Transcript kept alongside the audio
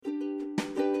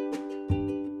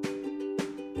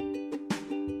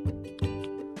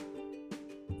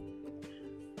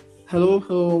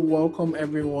Hello, welcome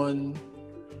everyone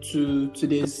to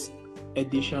today's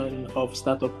edition of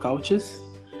Startup Couches.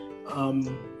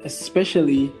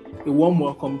 Especially a warm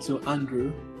welcome to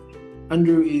Andrew.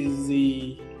 Andrew is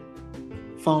the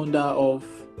founder of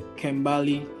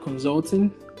Kembali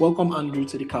Consulting. Welcome, Andrew,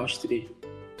 to the couch today.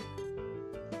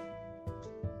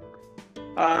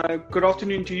 Good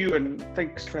afternoon to you, and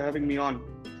thanks for having me on.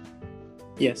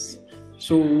 Yes,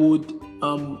 so we'll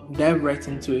dive right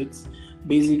into it.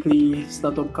 Basically,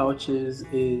 Startup Couches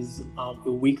is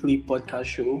a weekly podcast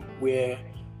show where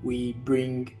we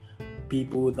bring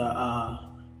people that are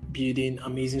building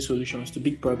amazing solutions to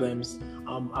big problems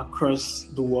across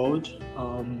the world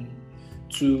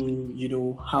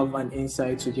to have an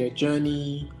insight to their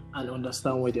journey and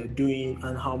understand what they're doing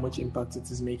and how much impact it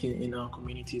is making in our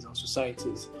communities and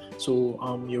societies.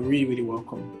 So you're really, really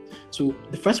welcome. So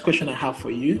the first question I have for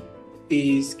you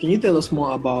is, can you tell us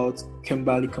more about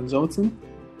Kembali Consulting?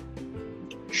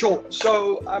 Sure.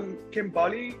 So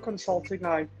Kembali Consulting,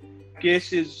 I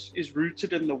guess, is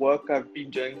rooted in the work I've been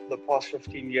doing for the past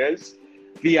 15 years.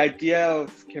 The idea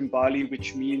of Kembali,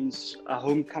 which means a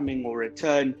homecoming or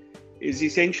return, is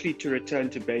essentially to return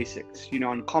to basics.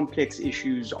 On complex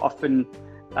issues, often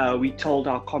we told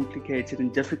how complicated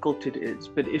and difficult it is.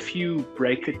 But if you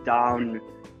break it down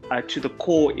to the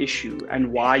core issue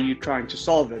and why you're trying to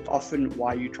solve it, often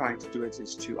why you're trying to do it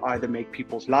is to either make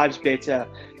people's lives better,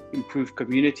 improve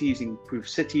communities, improve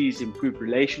cities, improve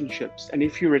relationships. And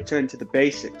if you return to the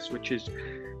basics, which is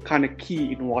kind of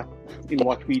key in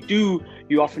what we do,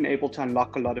 you're often able to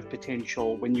unlock a lot of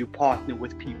potential when you partner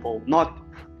with people, not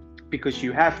because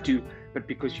you have to, but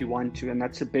because you want to. And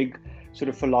that's a big sort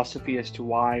of philosophy as to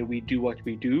why we do what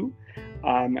we do.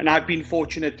 And I've been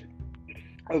fortunate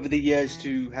over the years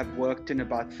to have worked in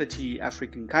about 30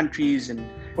 African countries and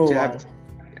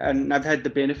I've had the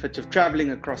benefit of traveling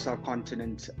across our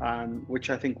continent, which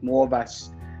I think more of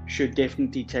us should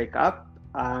definitely take up,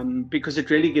 because it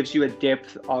really gives you a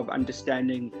depth of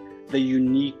understanding the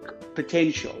unique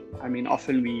potential. I mean,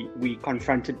 often we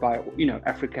confronted by,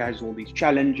 Africa has all these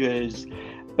challenges,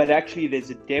 but actually there's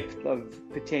a depth of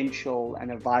potential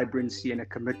and a vibrancy and a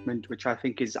commitment, which I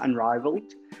think is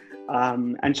unrivaled.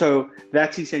 And so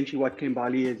that's essentially what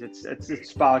Kembali is.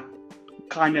 It's about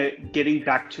kind of getting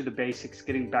back to the basics,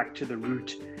 getting back to the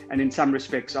root, and in some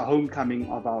respects, a homecoming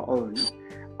of our own.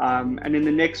 And in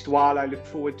the next while, I look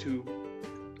forward to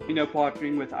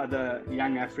partnering with other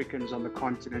young Africans on the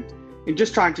continent in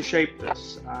just trying to shape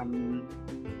this. And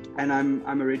I'm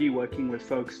already working with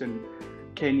folks in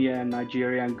Kenya and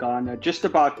Nigeria and Ghana, just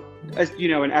about,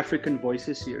 an African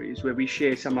Voices series where we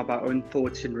share some of our own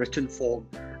thoughts in written form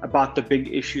about the big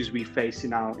issues we face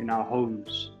in our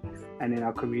homes and in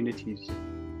our communities.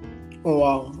 Oh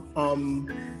wow!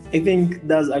 I think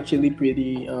that's actually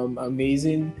pretty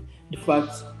amazing. The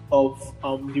fact of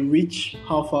the reach,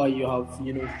 how far you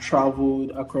have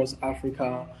traveled across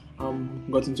Africa,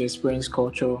 gotten to experience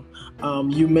culture.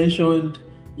 You mentioned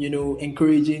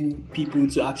encouraging people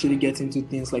to actually get into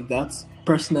things like that.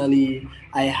 Personally,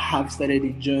 I have started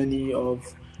a journey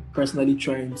of personally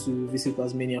trying to visit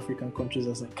as many African countries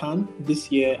as I can.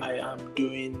 This year, I am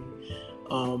doing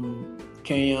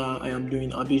Kenya, I am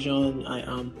doing Abidjan, I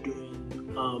am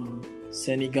doing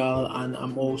Senegal, and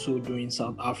I'm also doing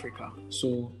South Africa.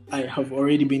 So I have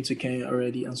already been to Kenya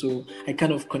already, and so I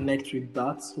kind of connect with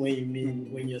that when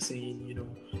you're saying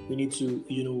we need to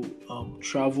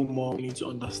travel more, we need to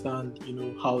understand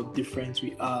how different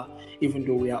we are, even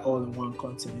though we are all in one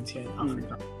continent here in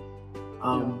Africa.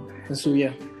 And so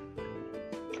yeah,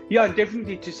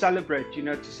 definitely to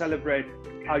celebrate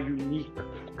our unique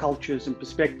cultures and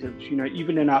perspectives,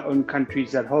 even in our own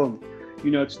countries at home.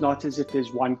 It's not as if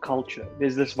there's one culture.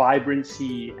 There's this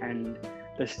vibrancy and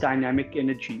this dynamic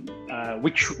energy,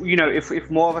 which,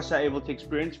 if more of us are able to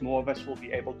experience, more of us will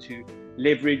be able to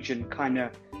leverage and kind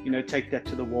of, take that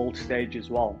to the world stage as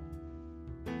well.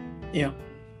 Yeah.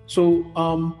 So,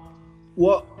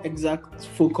 what exact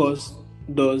focus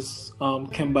does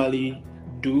Kembali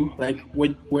do? Like,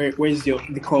 where's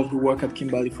the core of the work at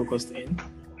Kembali focused in?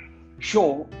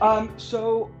 Sure.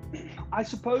 So I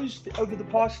suppose over the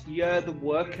past year, the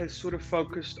work has sort of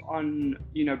focused on,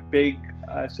 big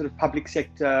sort of public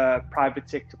sector, private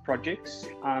sector projects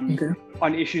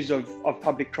on issues of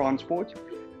public transport.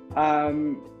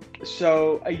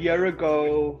 So a year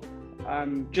ago,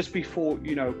 just before,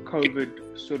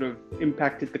 COVID sort of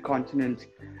impacted the continent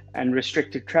and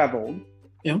restricted travel,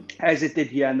 as it did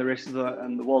here and the rest of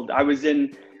the world, I was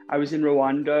in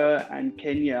Rwanda and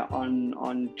Kenya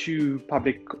on two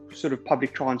public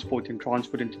transport and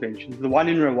transport interventions. The one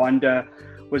in Rwanda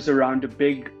was around a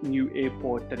big new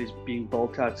airport that is being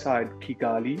built outside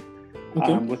Kigali.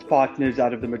 Okay. with partners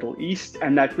out of the Middle East.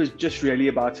 And that was just really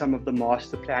about some of the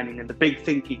master planning and the big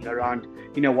thinking around,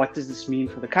 what does this mean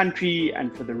for the country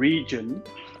and for the region?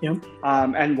 Yeah.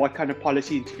 And what kind of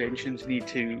policy interventions need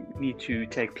to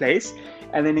take place.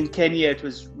 And then in Kenya, it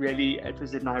was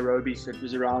in Nairobi, so it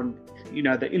was around,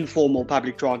 the informal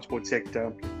public transport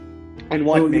sector. And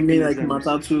what you mean like mechanisms-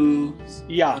 matatu?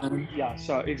 Yeah.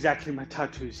 So exactly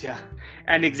matatus, yeah.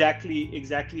 And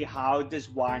exactly how does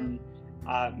one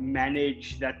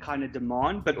manage that kind of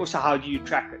demand, but also how do you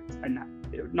track it? And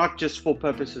not just for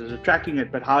purposes of tracking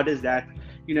it, but how does that,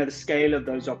 the scale of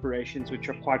those operations, which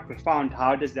are quite profound,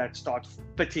 how does that start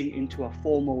fitting into a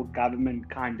formal government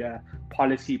kind of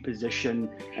policy position?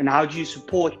 And how do you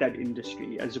support that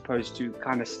industry as opposed to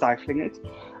kind of stifling it?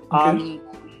 Okay.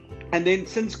 And then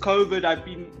since COVID,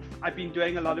 I've been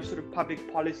doing a lot of sort of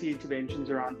public policy interventions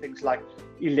around things like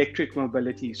electric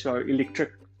mobility, so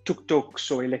electric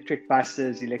tuk-tuks or electric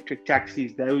buses, electric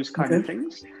taxis, those kind of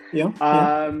things. Yeah.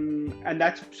 And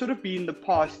that's sort of been the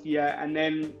past year. And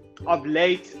then of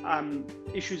late,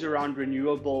 issues around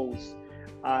renewables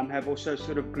have also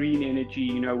sort of green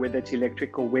energy, whether it's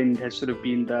electric or wind, has sort of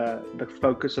been the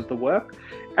focus of the work.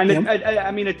 And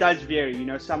it does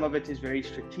vary, some of it is very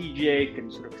strategic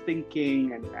and sort of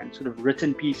thinking and sort of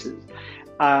written pieces.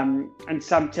 And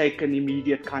some take an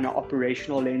immediate kind of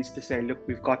operational lens to say, look,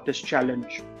 we've got this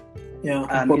challenge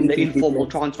in the informal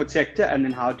transport sector, and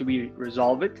then how do we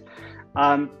resolve it?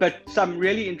 But some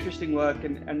really interesting work,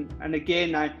 and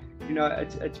again,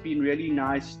 it's been really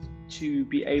nice to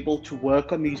be able to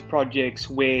work on these projects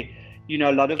where,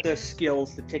 a lot of the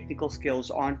skills, the technical skills,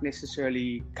 aren't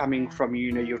necessarily coming from,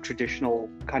 your traditional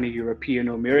kind of European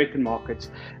or American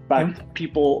markets, but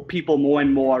people more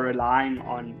and more are relying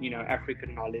on,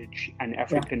 African knowledge and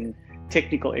African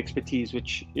technical expertise,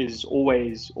 which is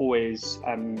always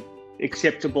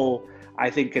acceptable, I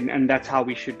think, and that's how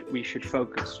we should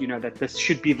focus. That this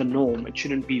should be the norm. It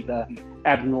shouldn't be the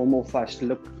abnormal for us to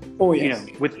look,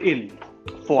 within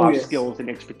for our skills and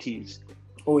expertise.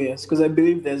 Oh yes, because I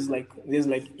believe there's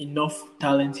enough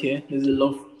talent here. There's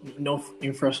enough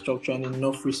infrastructure and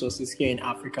enough resources here in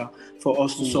Africa for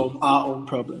us to solve our own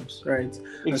problems, right?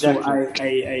 Exactly. And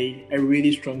so I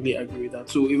really strongly agree with that.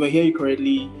 So if I hear you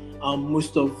correctly,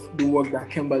 most of the work that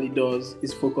Kimberly does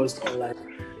is focused on like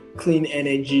clean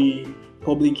energy,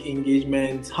 public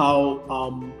engagement, how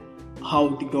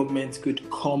the government could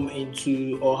come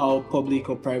into, or how public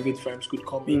or private firms could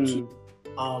come into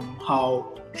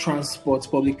how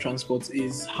public transport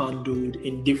is handled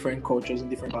in different cultures in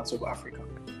different parts of Africa.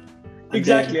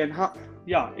 And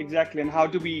how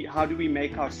do we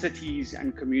make our cities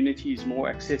and communities more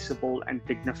accessible and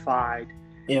dignified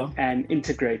and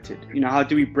integrated? How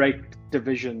do we break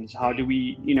divisions? How do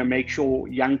we make sure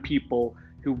young people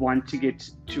who want to get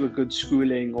to a good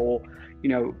schooling, or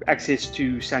access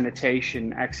to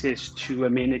sanitation, access to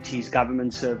amenities,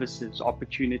 government services,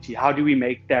 opportunity, how do we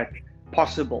make that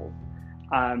possible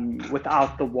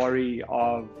without the worry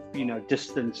of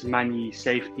distance, money,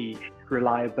 safety,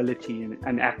 reliability,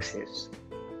 and access?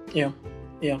 Yeah,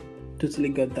 totally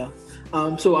get that.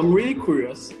 So I'm really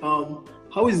curious.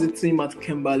 How is the team at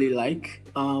Kimberly like?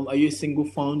 Are you a single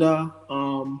founder?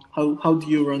 How do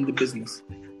you run the business?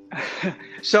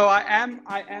 So I am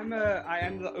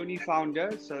the only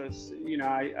founder. So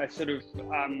I sort of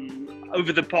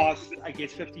over the past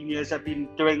 15 years I've been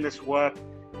doing this work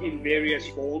in various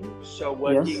forms. So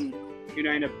working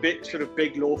in a bit sort of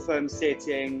big law firm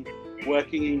setting,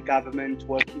 working in government,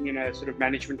 working in a sort of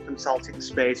management consulting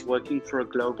space, working for a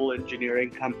global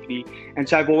engineering company. And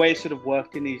so I've always sort of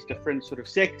worked in these different sort of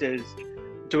sectors,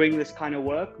 doing this kind of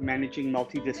work, managing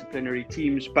multidisciplinary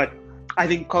teams. But I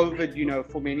think COVID,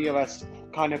 for many of us,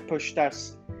 kind of pushed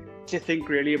us to think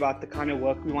really about the kind of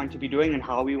work we want to be doing and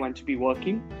how we want to be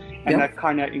working. And that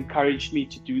kind of encouraged me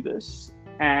to do this.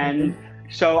 And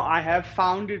so I have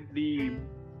founded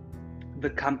the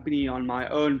company on my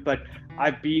own, but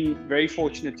I've been very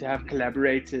fortunate to have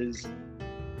collaborators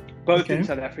both in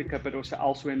South Africa but also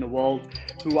elsewhere in the world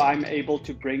who I'm able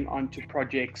to bring onto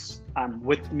projects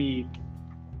with me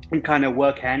and kind of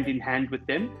work hand in hand with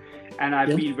them. And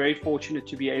I've been very fortunate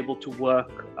to be able to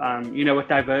work, with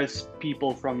diverse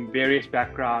people from various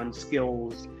backgrounds,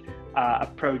 skills,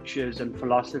 approaches, and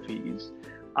philosophies.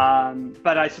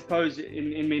 But I suppose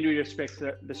in many respects,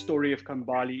 the story of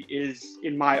Kambali is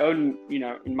in my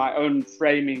own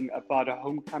framing about a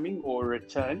homecoming or a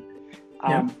return.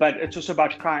 But it's also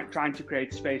about trying to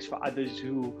create space for others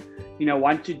who,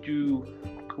 want to do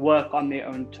work on their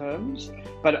own terms,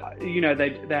 but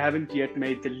they haven't yet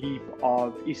made the leap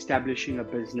of establishing a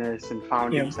business and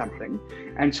founding something.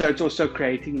 And so it's also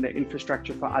creating the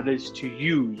infrastructure for others to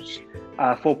use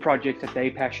for projects that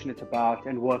they're passionate about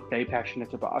and work they're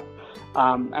passionate about.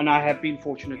 And I have been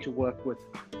fortunate to work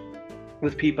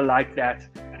with people like that,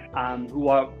 who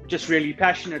are just really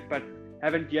passionate but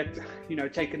haven't yet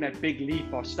taken that big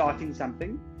leap of starting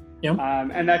something.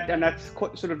 And that's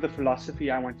sort of the philosophy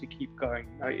I want to keep going.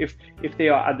 If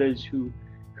there are others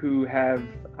who have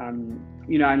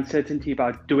uncertainty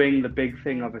about doing the big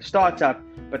thing of a startup,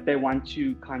 but they want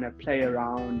to kind of play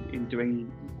around in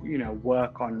doing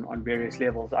work on various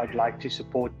levels, I'd like to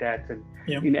support that and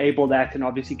enable that, and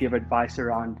obviously give advice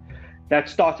around that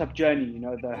startup journey,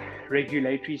 the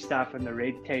regulatory stuff and the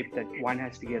red tape that one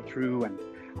has to get through and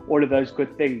all of those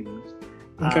good things.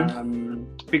 Okay.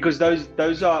 Because those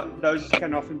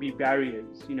can often be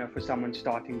barriers, for someone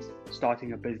starting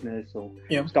a business or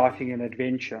starting an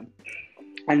adventure.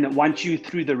 And once you're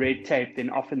through the red tape, then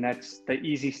often that's the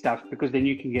easy stuff, because then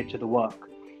you can get to the work.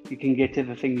 You can get to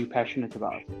the thing you're passionate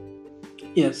about.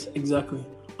 Yes, exactly.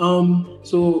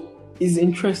 So it's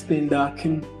interesting that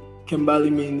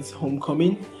Kembali means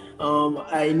homecoming.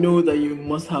 I know that you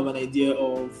must have an idea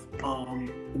of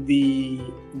the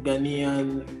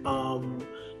Ghanaian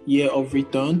year of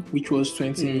return, which was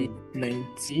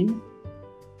 2019,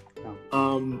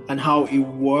 and how it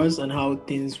was and how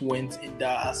things went in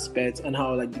that aspect, and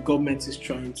how the government is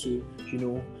trying to,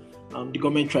 the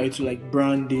government tried to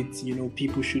brand it,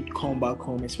 people should come back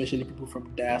home, especially people from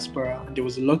diaspora. And there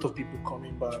was a lot of people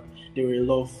coming back. There were a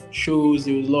lot of shows,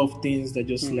 there was a lot of things that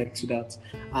just led to that.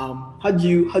 How do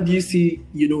you see,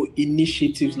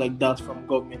 initiatives like that from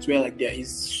government, where there is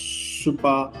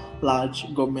super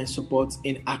large government support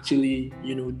in actually,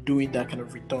 doing that kind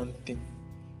of return thing?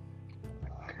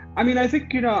 I mean, I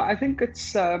think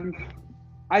it's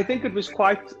I think it was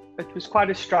quite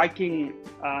a striking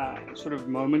sort of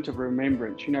moment of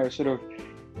remembrance. Sort of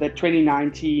the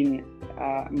 2019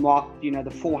 marked, the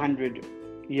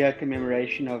 400-year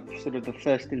commemoration of sort of the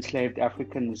first enslaved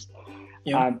Africans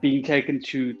being taken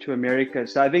to America.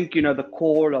 So I think, the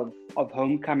core of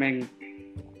homecoming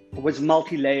was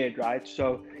multi-layered, right?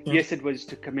 So yes, it was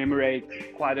to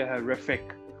commemorate quite a horrific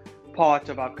part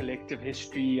of our collective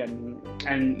history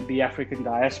and the African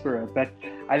diaspora, but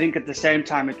I think at the same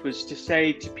time it was to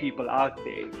say to people out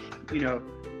there,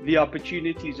 the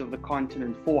opportunities of the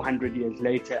continent 400 years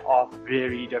later are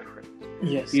very different.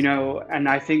 Yes. And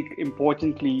I think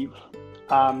importantly,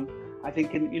 I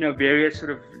think in various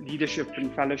sort of leadership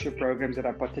and fellowship programs that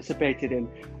I participated in,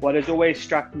 what has always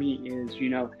struck me is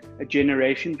a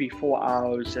generation before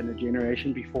ours and a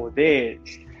generation before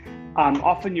theirs.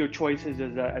 Often your choices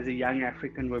as a young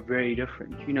African were very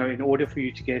different. In order for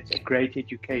you to get a great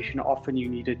education, often you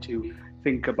needed to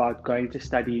think about going to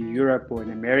study in Europe or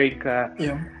in America.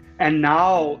 And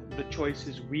now the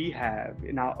choices we have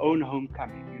in our own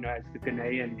homecoming, as the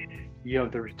Ghanaian year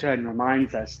of the return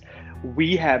reminds us,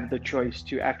 we have the choice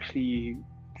to actually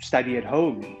study at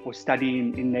home or study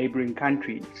in neighboring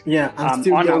countries. And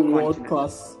still get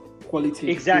world-class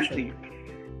quality. Exactly. Education.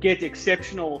 Get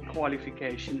exceptional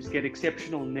qualifications, get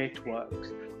exceptional networks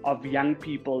of young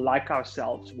people like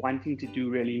ourselves wanting to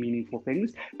do really meaningful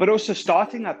things, but also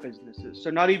starting up businesses. So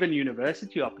not even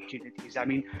university opportunities. I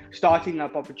mean, starting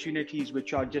up opportunities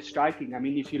which are just striking. I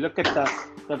mean, if you look at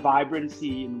the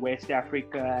vibrancy in West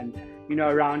Africa and,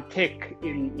 around tech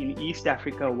in East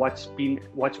Africa, what's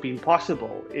been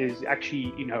possible is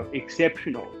actually,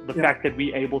 exceptional. The fact that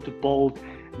we're able to build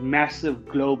massive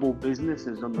global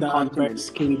businesses on the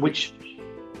continent, which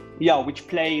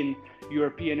play in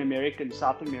European, American,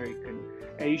 South American,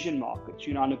 Asian markets,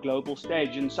 on a global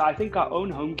stage. And so I think our own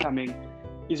homecoming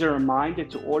is a reminder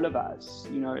to all of us,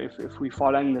 if we're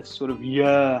following this sort of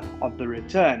year of the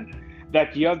return,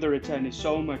 that year of the return is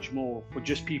so much more for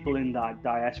just people in the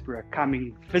diaspora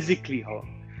coming physically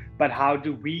home. But how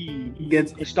do we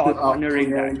start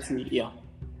honoring that?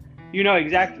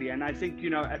 Exactly. And I think,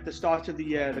 at the start of the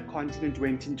year, the continent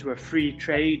went into a free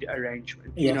trade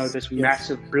arrangement, this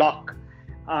massive block,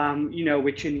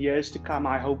 which in years to come,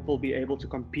 I hope will be able to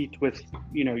compete with,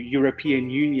 European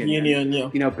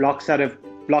Union, blocks out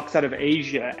of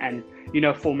Asia and,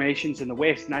 formations in the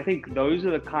West. And I think those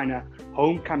are the kind of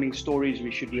homecoming stories we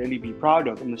should really be proud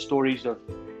of, and the stories of,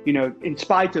 in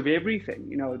spite of everything,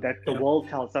 that the world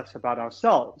tells us about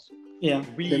ourselves,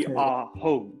 we are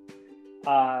home.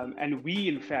 And we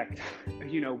in fact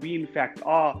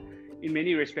are in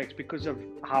many respects, because of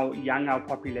how young our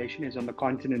population is on the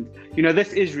continent, you know,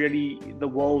 this is really the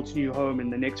world's new home in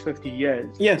the next 50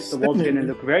 years. Yes, the world's definitely going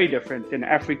to look very different, and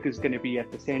Africa is going to be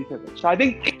at the center of it. So I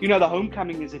think, you know, the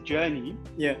homecoming is a journey.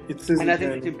 Yeah, it's and I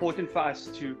think it's important for us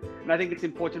to,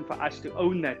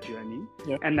 own that journey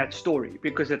and that story,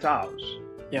 because it's ours.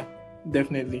 Yeah,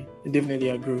 definitely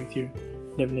agree with you.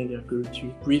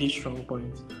 Really strong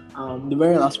point. The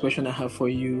very last question I have for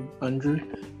you, Andrew,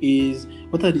 is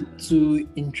what are the two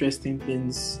interesting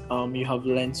things you have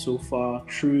learned so far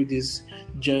through this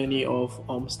journey of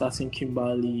starting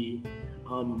Kimbali?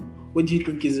 What do you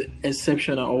think is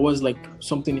exceptional, or was like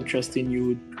something interesting you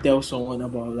would tell someone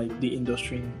about, like the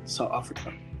industry in South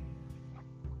Africa?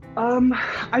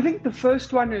 I think the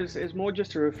first one is more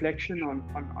just a reflection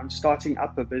on starting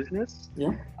up a business.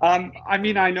 Yeah. I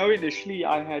mean, I know initially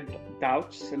I had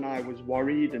doubts and I was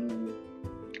worried, and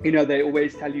you know, they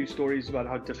always tell you stories about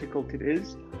how difficult it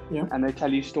is. Yeah. And they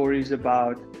tell you stories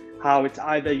about how it's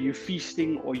either you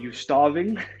feasting or you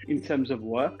starving in terms of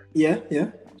work. Yeah.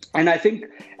 And I think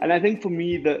for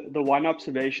me, the one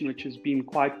observation which has been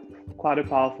quite a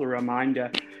powerful reminder,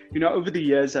 you know, over the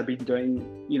years I've been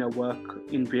doing, you know, work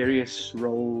in various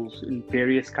roles in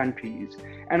various countries,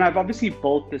 and I've obviously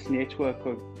built this network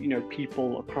of, you know,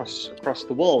 people across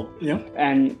the world. Yeah.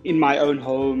 And in my own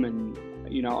home, and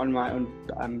you know, on my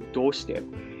own doorstep,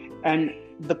 and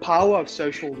the power of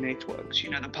social networks. You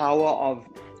know, the power of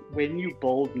when you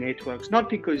build networks, not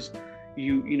because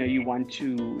you want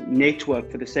to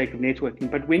network for the sake of networking,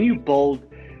 but when you build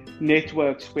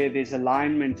networks where there's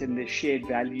alignment and there's shared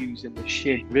values and there's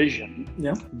shared vision,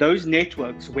 those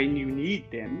networks, when you need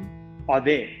them, are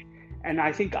there. And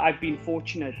I think I've been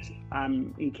fortunate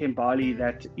in Kimbali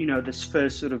that, you know, this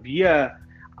first sort of year,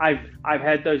 I've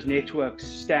had those networks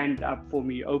stand up for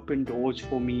me, open doors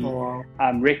for me,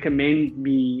 recommend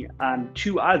me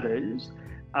to others.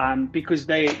 Because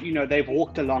they've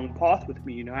walked a long path with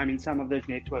me. You know, I mean, some of those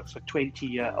networks are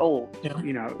 20-year-old,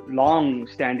 you know,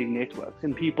 long-standing networks,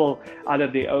 and people out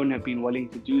of their own have been willing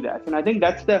to do that. And I think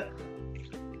that's the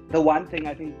one thing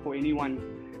I think for anyone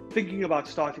thinking about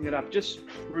starting it up, just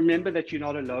remember that you're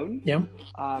not alone. Yeah.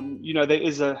 You know, there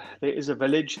is a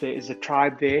village, there is a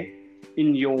tribe there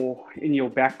in your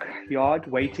backyard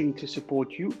waiting to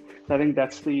support you. So I think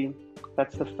that's the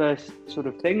first sort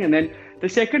of thing. And then the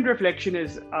second reflection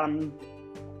is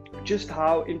just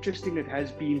how interesting it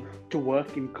has been to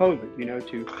work in COVID, you know,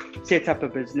 to set up a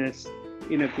business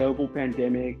in a global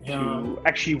pandemic, to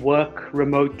actually work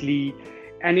remotely.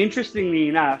 And interestingly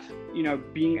enough, you know,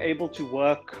 being able to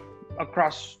work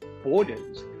across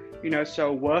borders, you know,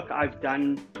 so work I've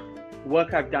done,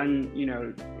 you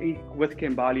know, with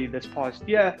Kimbali this past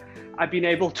year, I've been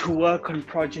able to work on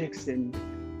projects in,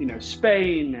 you know,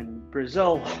 Spain and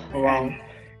Brazil and,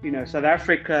 you know, South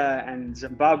Africa and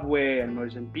Zimbabwe and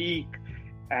Mozambique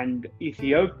and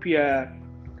Ethiopia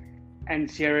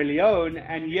and Sierra Leone,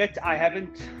 and yet I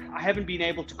haven't been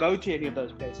able to go to any of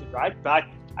those places, right? But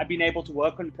I've been able to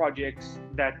work on projects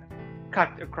that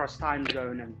cut across time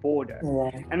zone and border.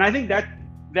 And I think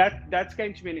that's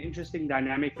going to be an interesting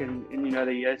dynamic in you know,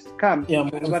 the years to come.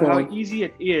 But how easy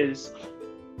it is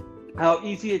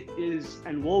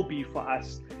and will be for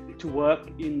us to work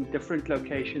in different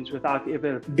locations without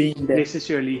ever being there,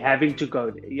 necessarily having to go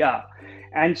there. Yeah.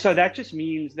 And so that just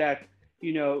means that,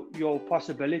 you know, your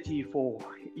possibility for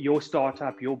your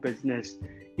startup, your business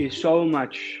is so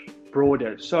much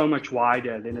broader, so much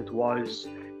wider than it was,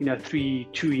 you know, 2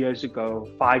 years ago,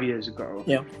 5 years ago.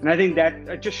 Yeah. And I think that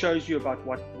it just shows you about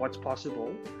what's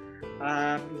possible.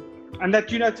 And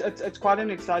that, you know, it's quite an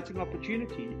exciting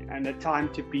opportunity and a time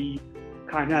to be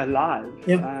kind of alive.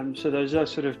 So those are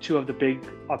sort of two of the big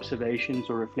observations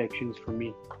or reflections for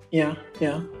me.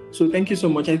 So thank you so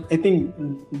much. I think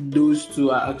those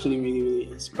two are actually really,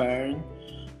 really inspiring.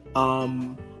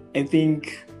 I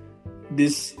think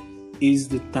this is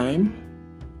the time,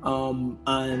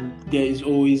 and there is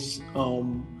always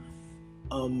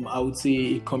I would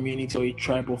say a community or a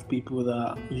tribe of people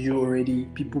that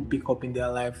people pick up in their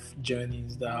life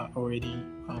journeys that are already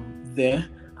there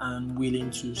and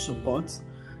willing to support.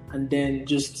 And then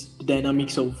just the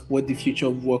dynamics of what the future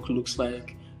of work looks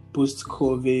like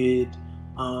post-COVID,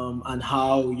 and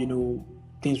how, you know,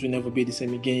 things will never be the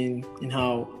same again, and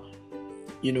how,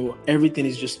 you know, everything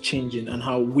is just changing, and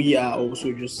how we are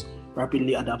also just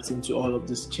rapidly adapting to all of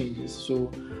these changes.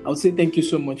 So I would say thank you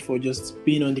so much for just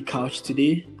being on the couch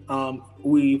today.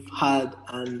 We've had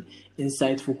an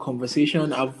insightful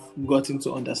conversation. I've gotten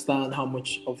to understand how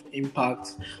much of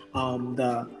impact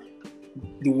the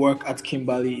work at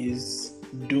Kimbali is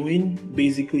doing,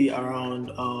 basically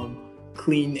around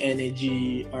clean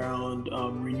energy, around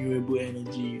renewable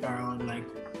energy, around like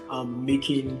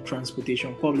making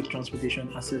public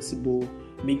transportation accessible,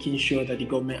 making sure that the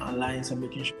government aligns and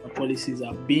making sure that policies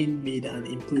are being made and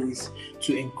in place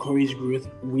to encourage growth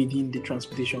within the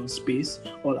transportation space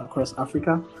all across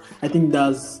Africa. I think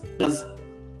that's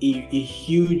a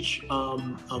huge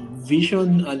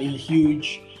vision and a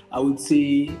huge, I would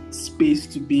say, space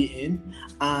to be in,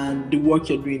 and the work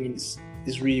you're doing is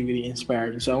really, really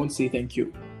inspiring. So I want to say thank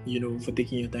you, for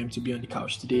taking your time to be on the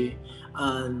couch today,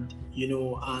 and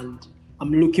and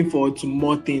I'm looking forward to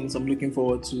more things. I'm looking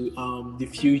forward to the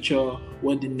future,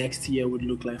 what the next year would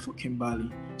look like for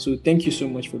Kimbali. So thank you so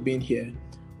much for being here,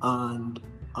 and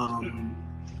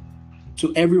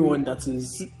to everyone that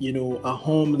is at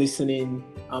home listening,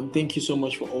 thank you so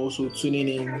much for also tuning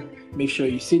in. Make sure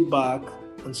you sit back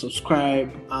and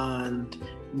subscribe, and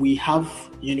we have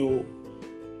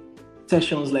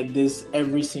sessions like this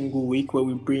every single week where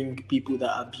we bring people that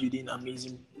are building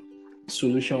amazing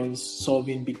solutions,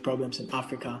 solving big problems in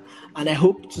Africa. And I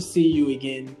hope to see you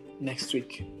again next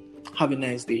week. Have a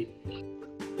nice day.